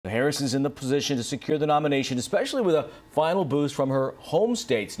Harris is in the position to secure the nomination, especially with a final boost from her home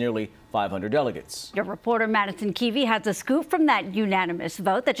state's nearly 500 delegates. Your reporter Madison Keevy has a scoop from that unanimous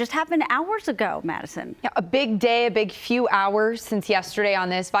vote that just happened hours ago. Madison. Yeah, a big day, a big few hours since yesterday on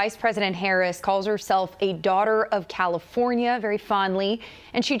this. Vice President Harris calls herself a daughter of California very fondly.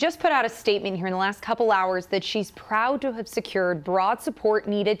 And she just put out a statement here in the last couple hours that she's proud to have secured broad support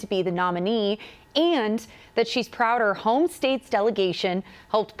needed to be the nominee, and that she's proud her home state's delegation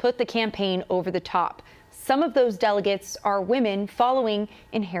helped put the campaign over the top. Some of those delegates are women following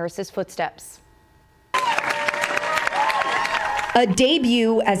in Harris's footsteps. A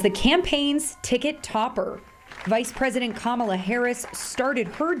debut as the campaign's ticket topper. Vice President Kamala Harris started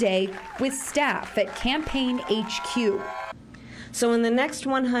her day with staff at Campaign HQ. So in the next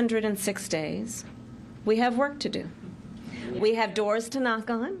 106 days, we have work to do. We have doors to knock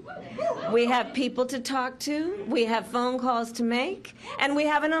on, we have people to talk to, we have phone calls to make, and we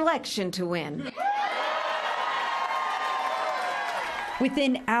have an election to win.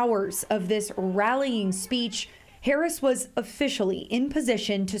 Within hours of this rallying speech, Harris was officially in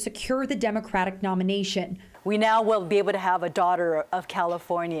position to secure the Democratic nomination. We now will be able to have a daughter of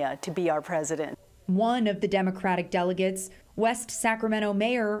California to be our president. One of the Democratic delegates, West Sacramento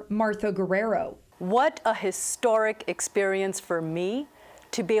Mayor Martha Guerrero. What a historic experience for me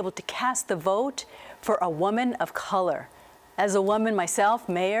to be able to cast the vote for a woman of color. As a woman myself,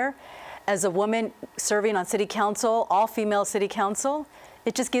 mayor, as a woman serving on city council, all-female city council,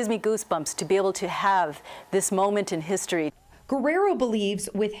 it just gives me goosebumps to be able to have this moment in history. Guerrero believes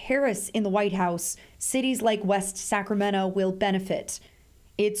with Harris in the White House, cities like West Sacramento will benefit.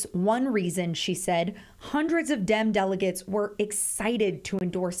 It's one reason, she said, hundreds of Dem delegates were excited to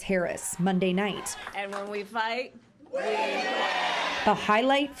endorse Harris Monday night. And when we fight, we win. The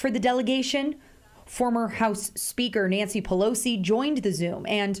highlight for the delegation? Former House Speaker Nancy Pelosi joined the Zoom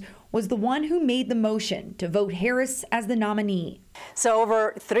and was the one who made the motion to vote Harris as the nominee. So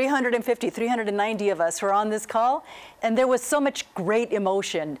over 390 of us were on this call, and there was so much great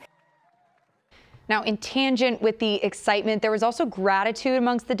emotion. Now, in tangent with the excitement, there was also gratitude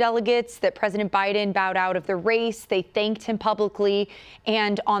amongst the delegates that President Biden bowed out of the race. They thanked him publicly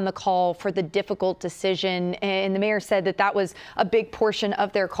and on the call for the difficult decision. And the mayor said that that was a big portion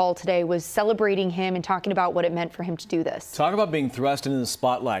of their call today, was celebrating him and talking about what it meant for him to do this. Talk about being thrust into the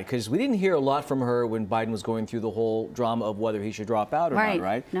spotlight, because we didn't hear a lot from her when Biden was going through the whole drama of whether he should drop out or not,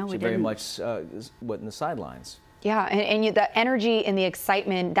 right? No, we didn't. Very much went in the sidelines. Yeah, and the energy and the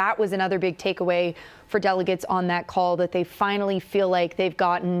excitement, that was another big takeaway for delegates on that call, that they finally feel like they've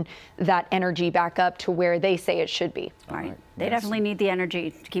gotten that energy back up to where they say it should be. Right. They definitely need the energy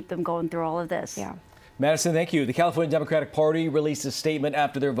to keep them going through all of this. Yeah. Madison, thank you. The California Democratic Party released a statement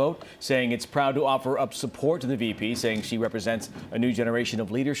after their vote saying it's proud to offer up support to the VP, saying she represents a new generation of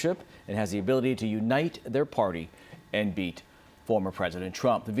leadership and has the ability to unite their party and beat former President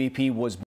Trump. The VP was